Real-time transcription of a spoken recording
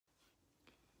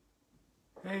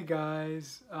Hey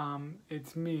guys,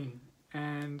 it's me,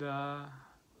 and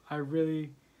I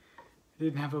really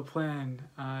didn't have a plan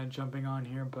jumping on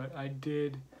here, but I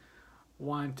did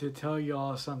want to tell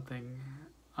y'all something.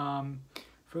 Um,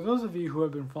 for those of you who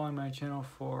have been following my channel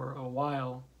for a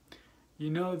while, you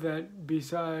know that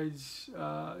besides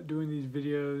doing these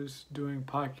videos, doing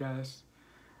podcasts,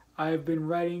 I've been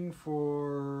writing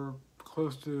for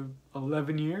close to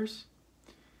 11 years.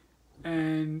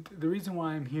 And the reason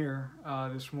why I'm here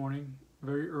this morning,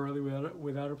 very early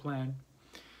without a plan,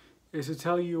 is to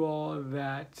tell you all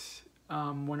that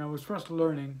when I was first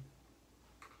learning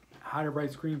how to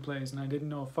write screenplays and I didn't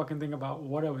know a fucking thing about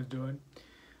what I was doing,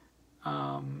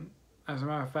 as a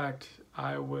matter of fact,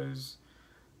 I was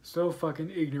so fucking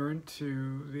ignorant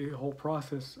to the whole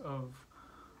process of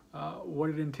what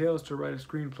it entails to write a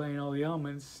screenplay and all the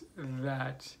elements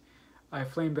that I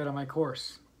flamed out of my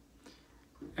course.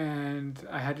 And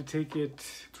I had to take it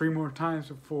 3 more times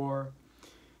before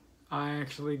I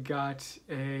actually got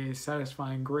a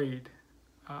satisfying grade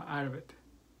out of it.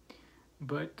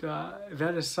 But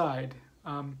that aside,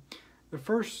 the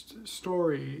first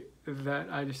story that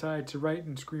I decided to write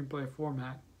in screenplay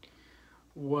format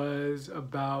was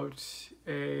about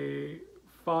a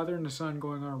father and a son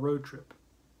going on a road trip.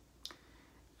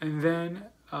 And then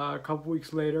a couple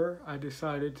weeks later, I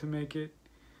decided to make it,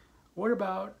 what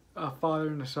about a father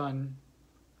and a son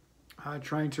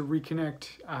trying to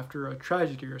reconnect after a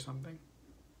tragedy or something?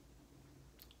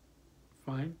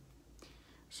 Fine.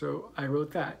 So I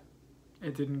wrote that.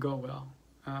 It didn't go well.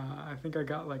 I think I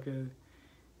got like a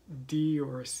D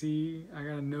or a C. I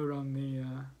got a note on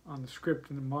the script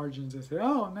in the margins that said,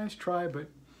 "Oh, nice try, but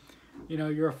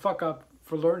you're a fuck up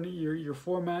for learning. Your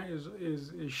format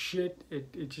is shit.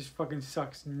 It just fucking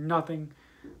sucks. Nothing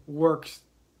works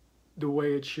the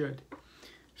way it should."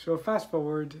 So fast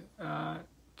forward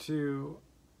to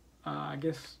I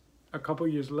guess a couple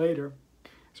years later.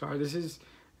 Sorry, this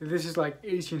is like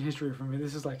ancient history for me.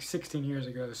 This is like 16 years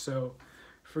ago. So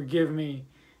forgive me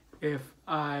if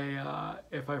I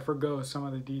forgo some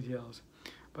of the details.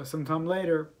 But sometime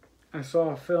later, I saw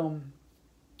a film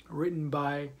written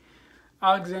by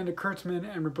Alexander Kurtzman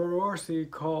and Roberto Orsi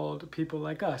called People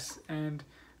Like Us, and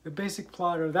the basic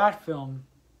plot of that film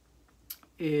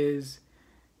is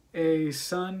a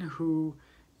son who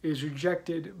is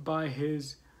rejected by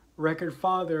his record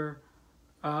father,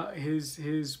 a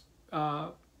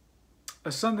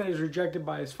son that is rejected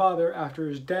by his father after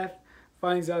his death,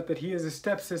 finds out that he has a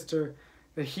stepsister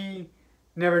that he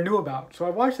never knew about. So I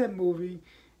watched that movie,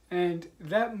 and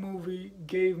that movie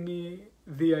gave me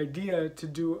the idea to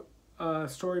do a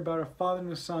story about a father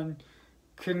and a son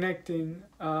connecting,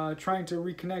 trying to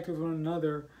reconnect with one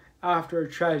another after a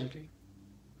tragedy.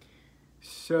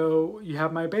 So you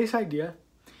have my base idea,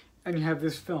 and you have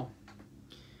this film.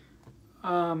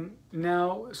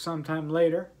 Now, sometime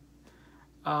later,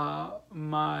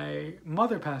 my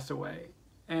mother passed away.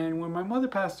 And when my mother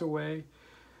passed away,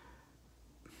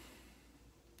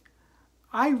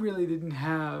 I really didn't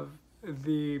have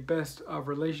the best of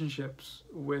relationships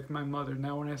with my mother.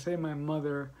 Now, when I say my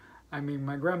mother, I mean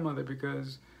my grandmother,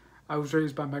 because I was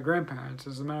raised by my grandparents.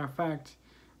 As a matter of fact,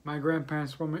 my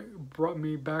grandparents brought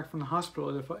me back from the hospital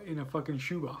in a fucking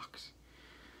shoebox.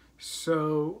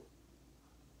 So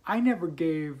I never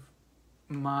gave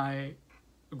my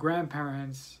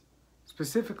grandparents,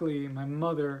 specifically my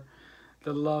mother,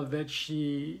 the love that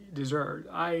she deserved.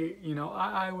 I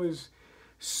was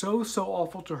so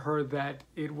awful to her that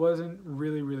it wasn't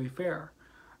really fair.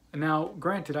 Now,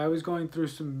 granted, I was going through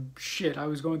some shit. I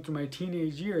was going through my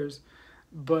teenage years,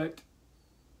 but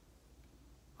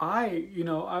I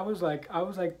was like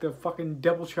the fucking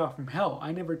devil child from hell.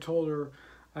 I never told her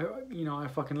I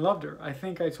fucking loved her. I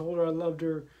think I told her I loved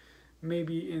her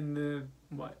maybe in the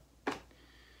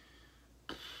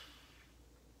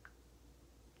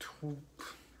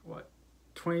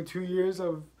 22 years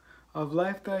of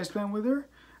life that I spent with her.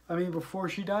 I mean, before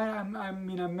she died, I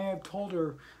may have told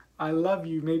her I love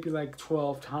you maybe like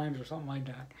 12 times or something like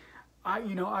that.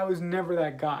 I was never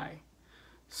that guy.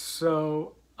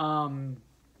 So,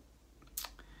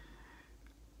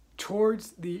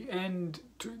 towards the end,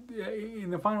 in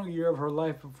the final year of her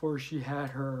life before she had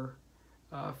her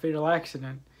fatal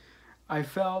accident, I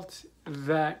felt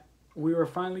that we were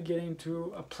finally getting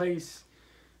to a place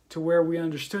to where we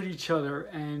understood each other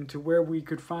and to where we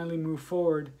could finally move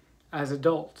forward as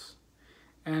adults.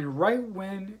 And right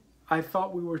when I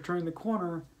thought we were turning the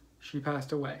corner, she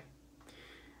passed away.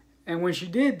 And when she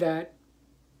did that,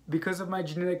 because of my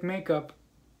genetic makeup,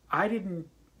 I didn't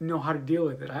know how to deal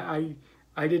with it. I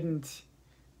didn't,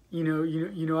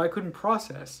 I couldn't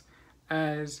process,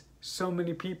 as so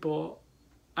many people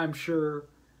I'm sure,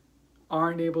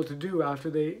 aren't able to do after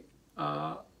they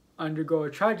undergo a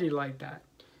tragedy like that.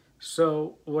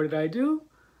 So what did I do?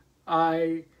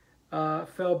 I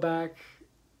fell back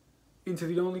into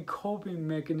the only coping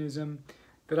mechanism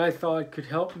that I thought could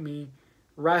help me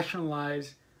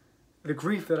rationalize the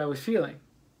grief that I was feeling.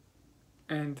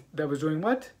 And that was doing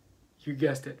what? You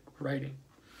guessed it, writing.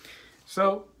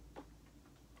 So,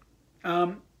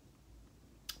 one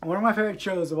of my favorite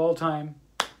shows of all time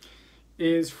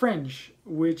is Fringe,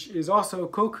 which is also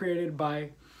co-created by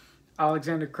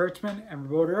Alexander Kurtzman and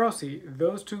Roberto Rossi.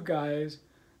 Those two guys'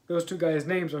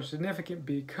 names are significant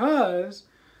because,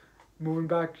 moving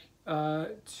back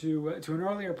to an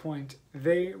earlier point,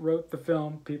 they wrote the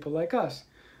film People Like Us,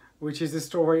 which is a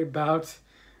story about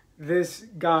this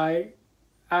guy.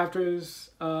 After his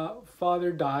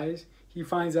father dies, he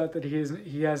finds out that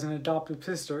he has an adoptive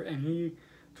sister, and he,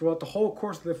 throughout the whole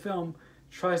course of the film,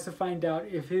 tries to find out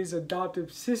if his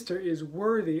adoptive sister is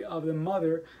worthy of the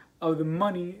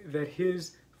money that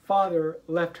his father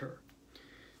left her.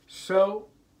 So,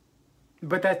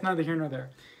 but that's neither here nor there.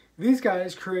 These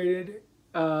guys created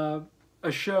a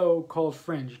show called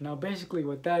Fringe. Now, basically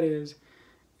what that is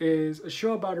a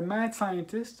show about a mad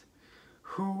scientist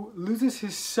who loses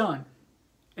his son,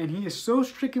 and he is so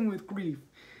stricken with grief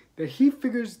that he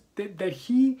figures that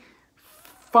he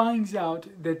finds out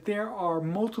that there are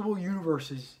multiple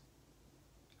universes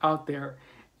out there,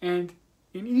 and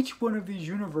in each one of these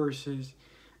universes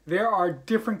there are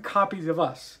different copies of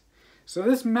us. So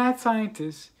this mad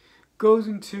scientist goes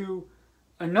into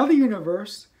another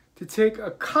universe to take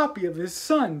a copy of his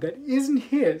son that isn't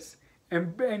his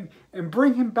and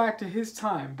bring him back to his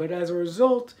time. But as a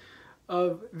result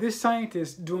of this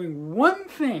scientist doing one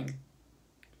thing,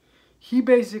 he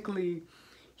basically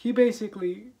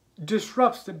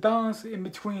disrupts the balance in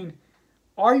between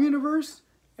our universe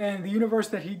and the universe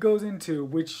that he goes into,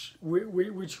 which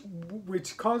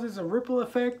causes a ripple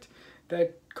effect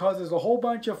that causes a whole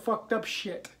bunch of fucked up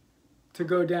shit to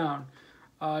go down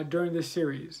during this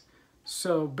series.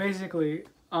 So basically,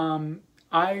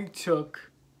 I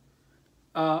took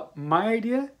my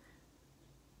idea,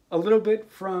 a little bit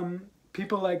from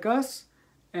People Like Us,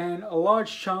 and a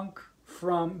large chunk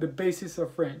from the basis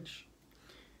of Fringe.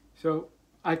 So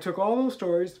I took all those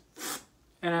stories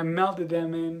and I melded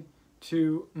them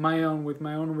into my own, with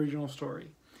my own original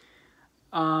story.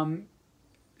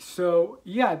 So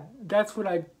yeah, that's what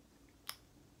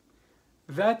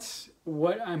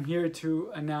I'm here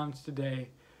to announce today.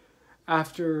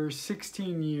 After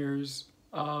 16 years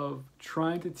of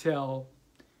trying to tell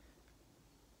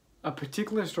a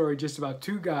particular story just about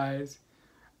two guys,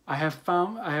 I have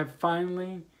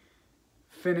finally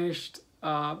finished,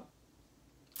 well,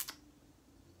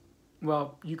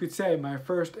 you could say my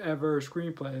first ever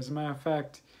screenplay. As a matter of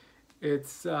fact,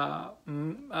 it's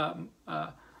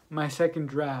my second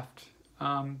draft.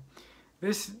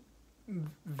 This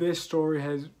story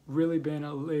has really been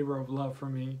a labor of love for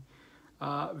me,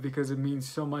 because it means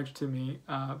so much to me,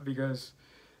 because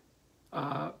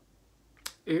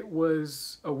it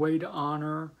was a way to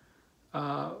honor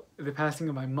the passing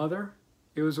of my mother.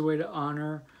 It was a way to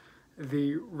honor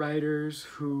the writers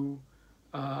who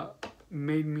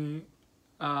made me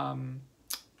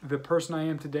the person I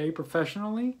am today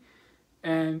professionally.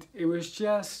 And it was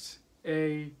just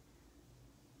it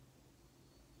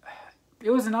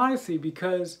was an odyssey,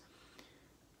 because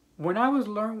when I was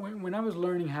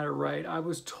learning how to write, I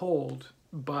was told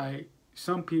by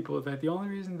some people that the only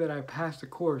reason that I passed the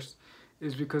course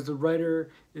is because the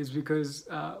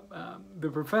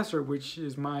professor, which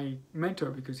is my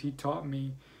mentor, because he taught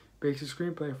me basic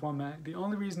screenplay format. The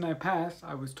only reason I passed,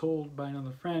 I was told by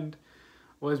another friend,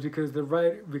 was because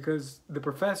the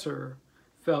professor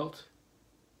felt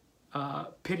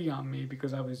pity on me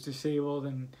because I was disabled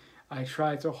and I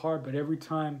tried so hard, but every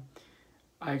time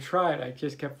I tried, I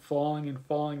just kept falling and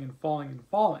falling and falling and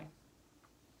falling.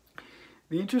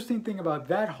 The interesting thing about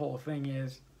that whole thing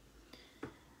is,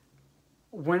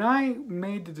 when I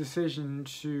made the decision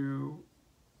to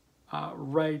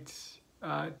write,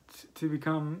 to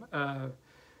become, to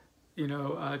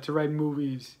write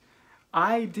movies,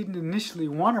 I didn't initially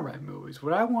want to write movies.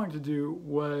 What I wanted to do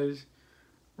was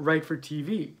write for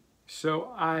TV.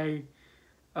 So I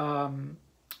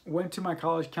went to my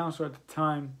college counselor at the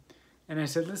time, and I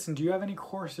said, listen, do you have any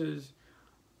courses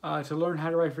to learn how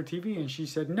to write for TV? And she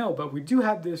said, no, but we do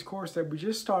have this course that we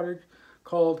just started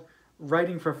called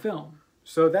Writing for Film.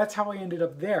 So that's how I ended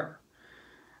up there.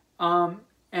 And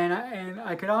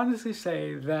I could honestly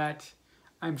say that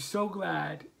I'm so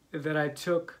glad that I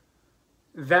took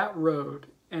that road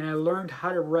and I learned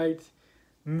how to write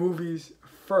movies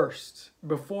first,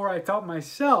 before I taught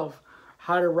myself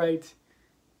how to write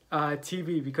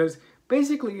TV, because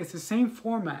basically it's the same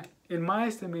format. In my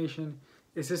estimation,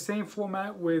 it's the same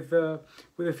format with a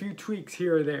few tweaks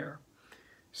here or there.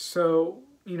 So,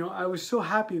 you know, I was so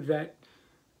happy that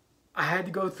I had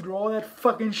to go through all that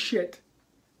fucking shit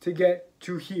to get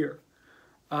to here,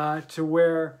 to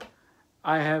where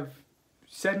I have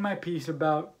said my piece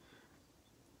about,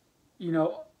 you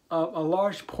know, a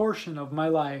large portion of my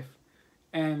life,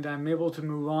 and I'm able to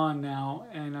move on now,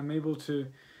 and I'm able to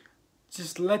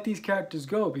just let these characters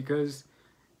go, because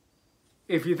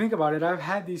if you think about it, I've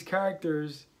had these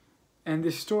characters and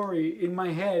this story in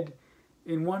my head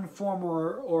in one form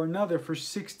or another for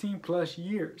 16 plus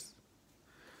years.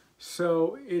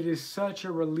 So it is such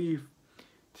a relief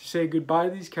to say goodbye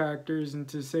to these characters and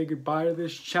to say goodbye to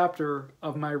this chapter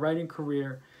of my writing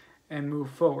career and move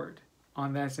forward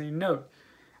on that same note.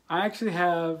 I actually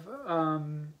have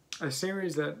a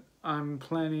series that I'm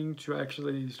planning to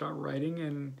actually start writing,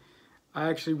 and I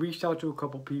actually reached out to a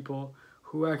couple people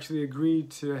who actually agreed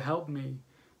to help me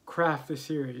craft the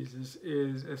series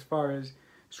is as far as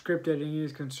script editing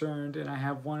is concerned, and I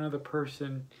have one other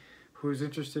person who's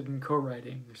interested in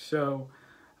co-writing. So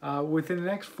within the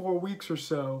next 4 weeks or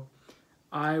so,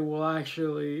 I will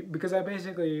actually, because I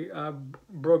basically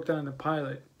broke down the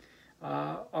pilot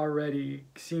already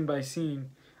scene by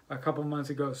scene a couple months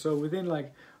ago. So within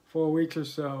like 4 weeks or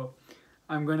so,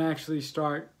 I'm going to actually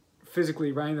start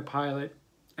physically writing the pilot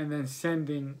and then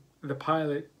sending the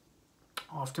pilot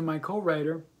off to my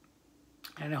co-writer,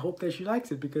 and I hope that she likes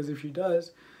it, because if she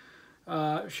does,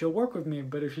 she'll work with me.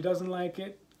 But if she doesn't like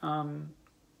it,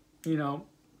 you know,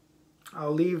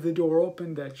 I'll leave the door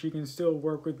open that she can still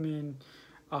work with me, and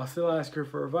I'll still ask her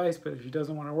for advice. But if she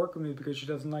doesn't want to work with me because she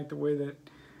doesn't like the way that,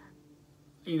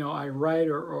 you know, I write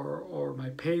or my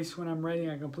pace when I'm writing,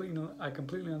 I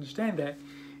completely understand that.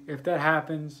 If that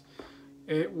happens,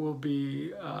 it will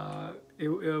be it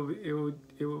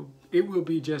will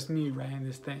be just me writing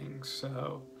this thing.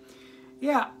 So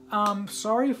yeah,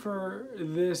 sorry for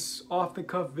this off the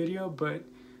cuff video, but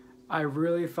I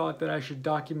really thought that I should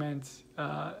document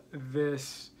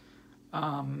this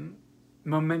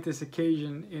momentous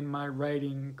occasion in my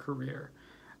writing career.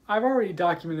 I've already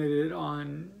documented it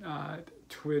on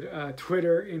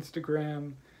Twitter,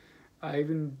 Instagram. I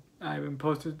even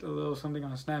posted a little something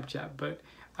on Snapchat, but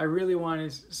I really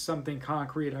wanted something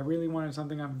concrete. I really wanted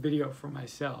something on video for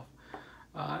myself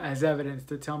as evidence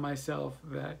to tell myself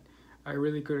that I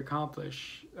really could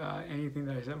accomplish anything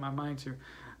that I set my mind to.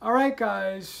 All right,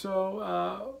 guys.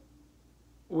 So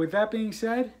with that being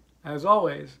said, as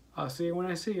always, I'll see you when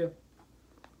I see you.